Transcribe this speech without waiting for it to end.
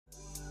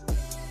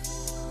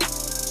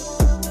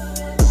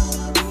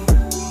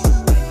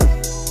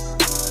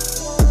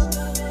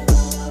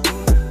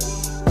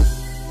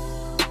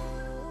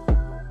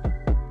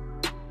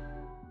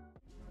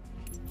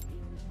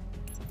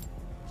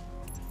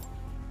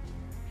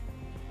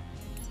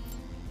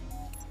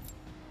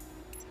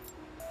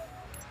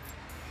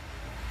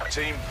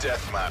Team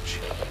Deathmatch.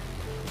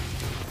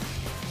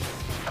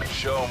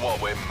 Show 'em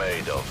what we're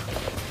made of.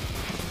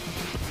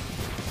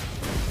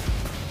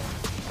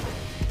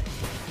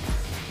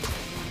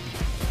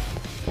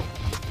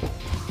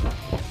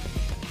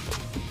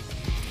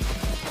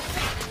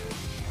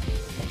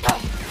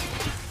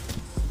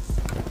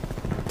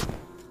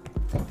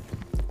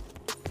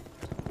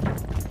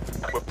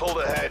 We're pulled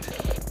ahead.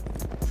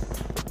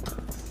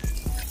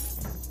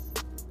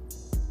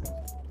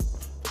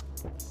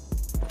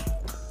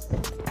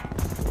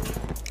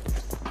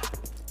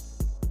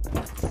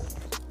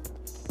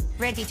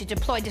 Ready to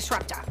deploy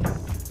disruptor.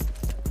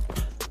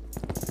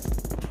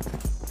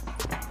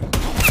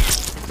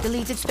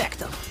 Deleted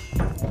Spectre.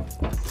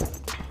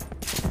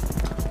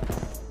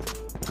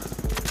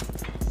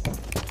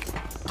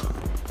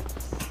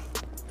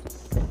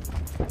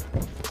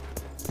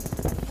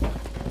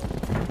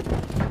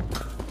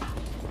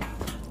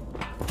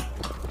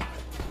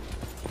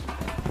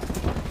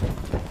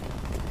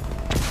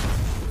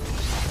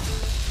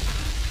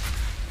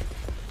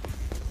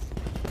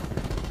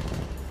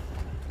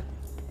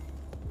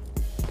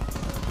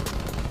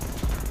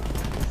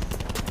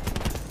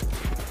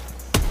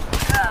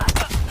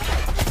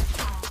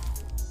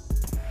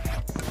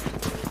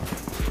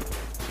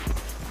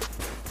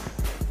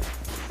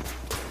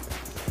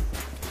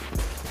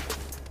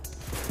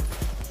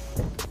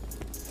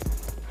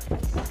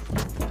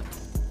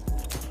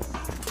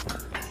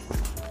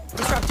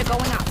 Disruptor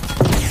going out.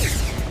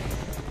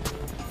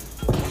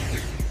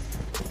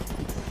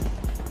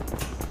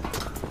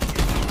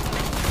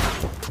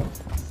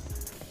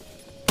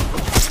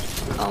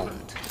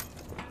 Owned.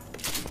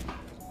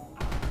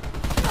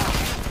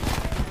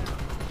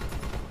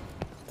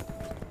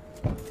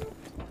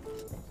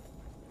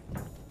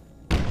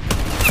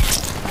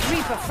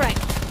 Reaper Frank.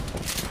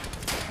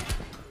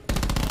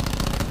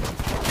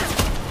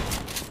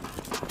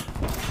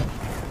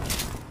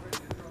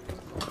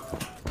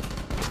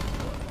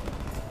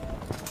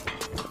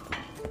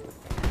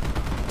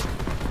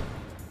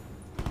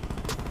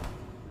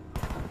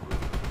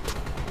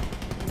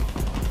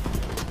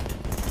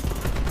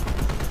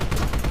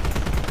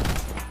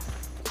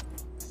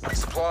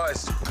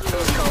 Supplies.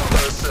 First come,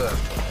 first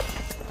served.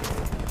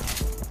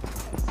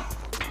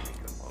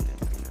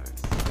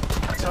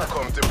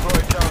 TACOM,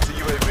 deploy counter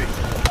UAV.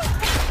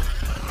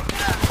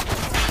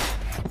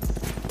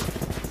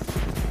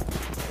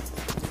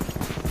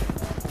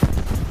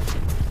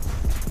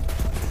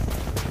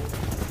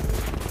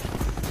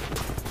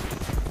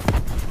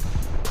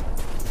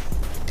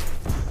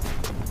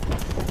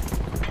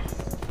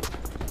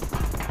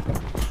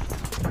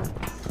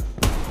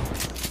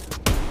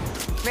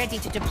 Ready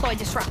to deploy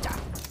disruptor.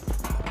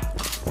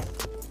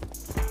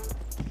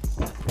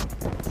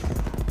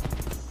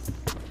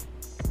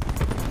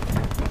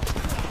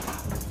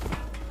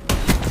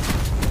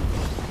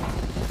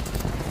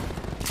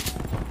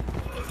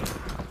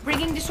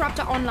 Bringing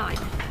disruptor online.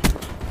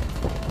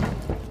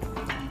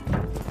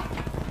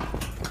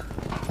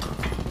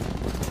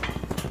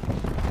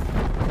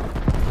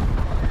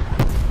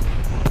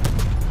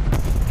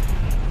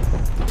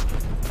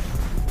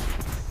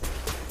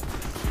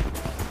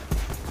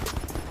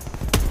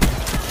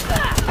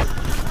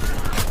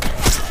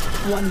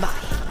 One by.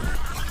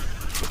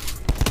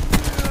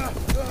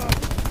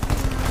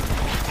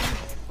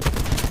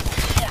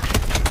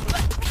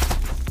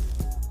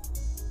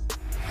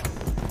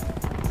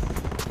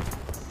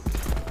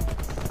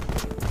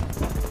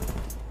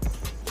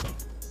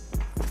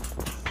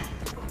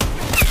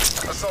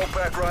 Assault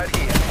pack right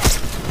here.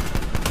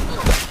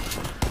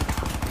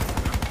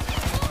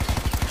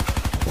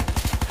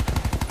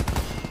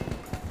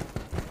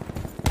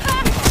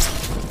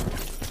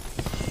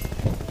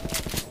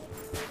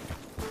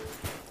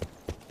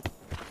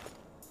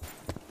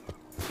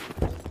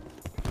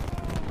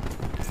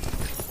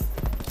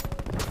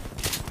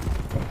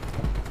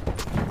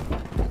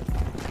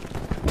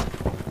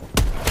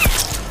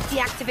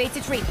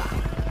 Deactivated Reaper.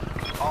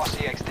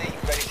 RCXD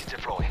ready to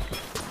deploy.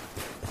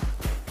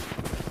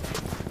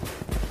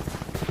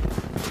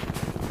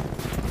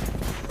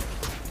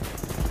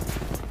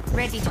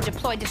 Ready to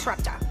deploy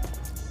disruptor.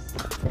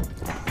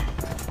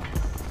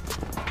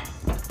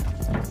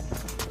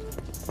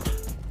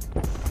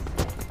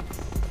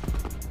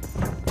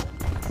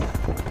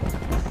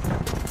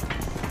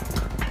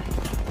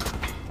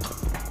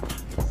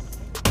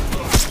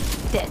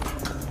 Dead.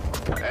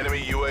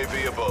 Enemy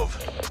UAV above.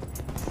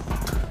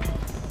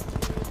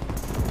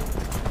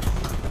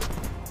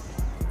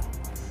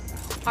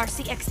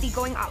 RCXD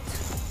going out.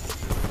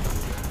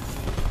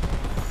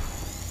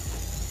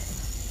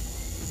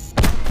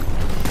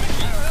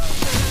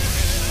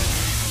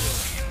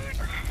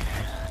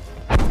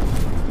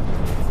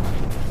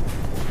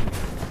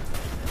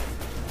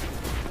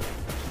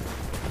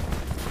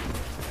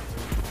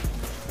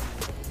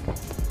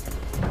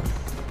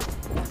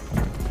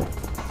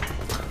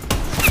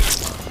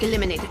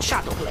 Eliminated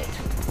Shadow Blade.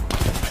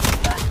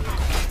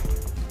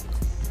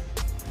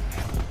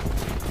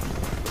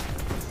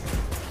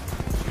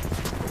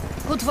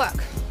 Good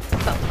work.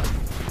 Well.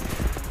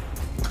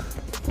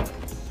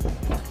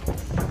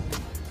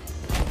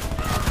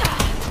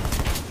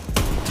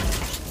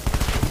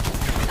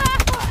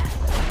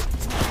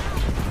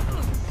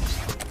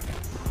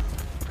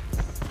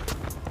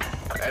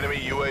 Enemy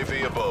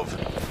UAV above.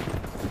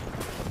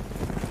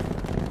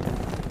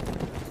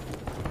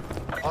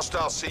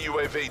 Hostile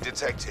CUAV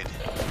detected.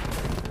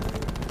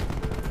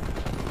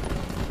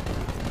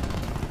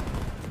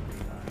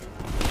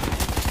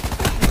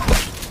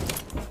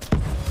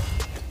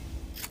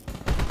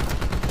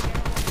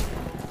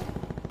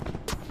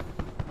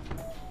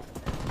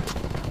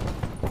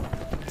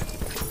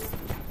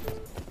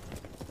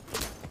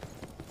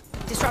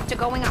 Disruptor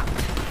going up.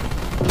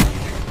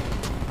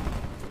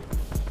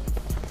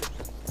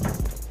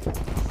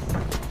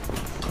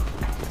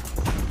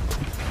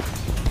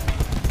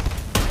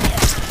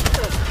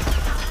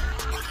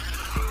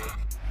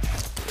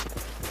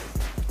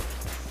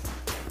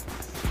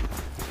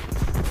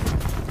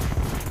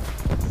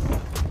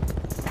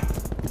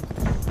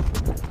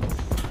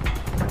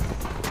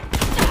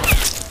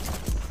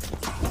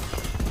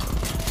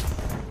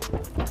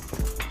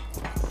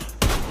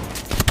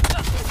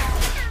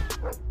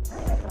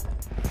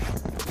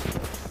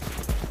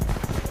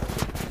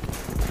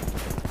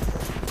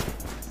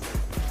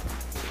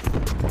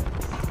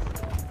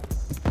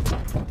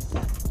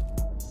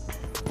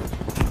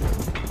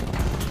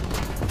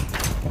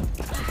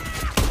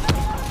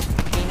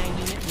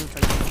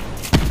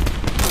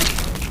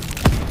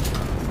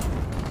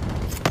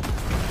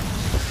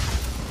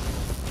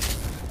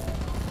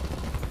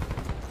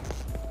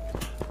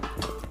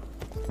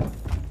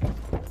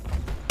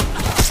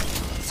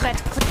 Threat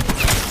clear.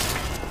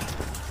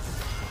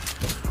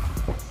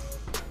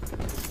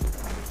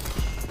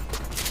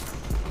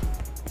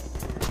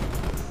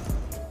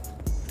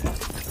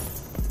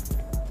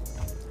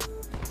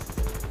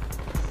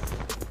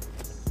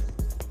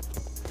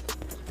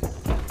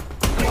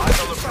 Eyes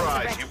on the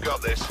prize. You've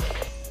got this.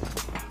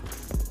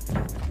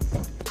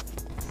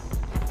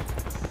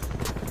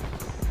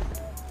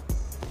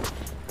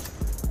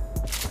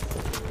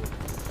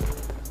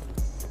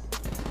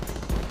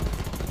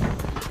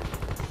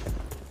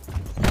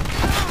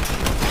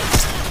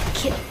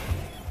 Kill.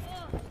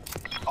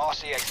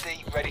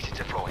 RCXD ready to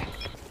deploy.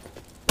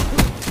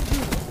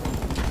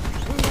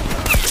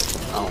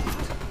 Oh.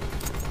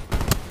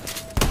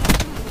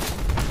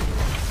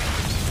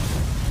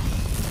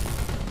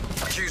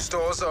 Q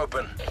stores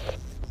open.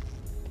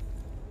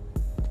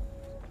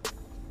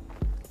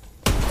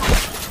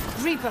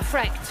 Reaper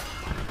fragged.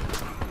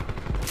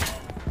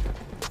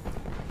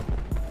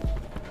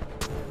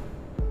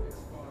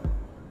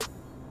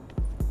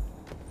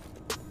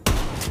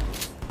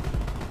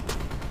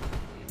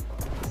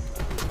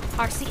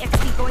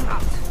 RCXD going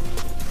out.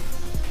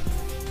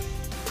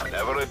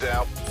 Never a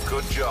doubt.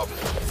 Good job.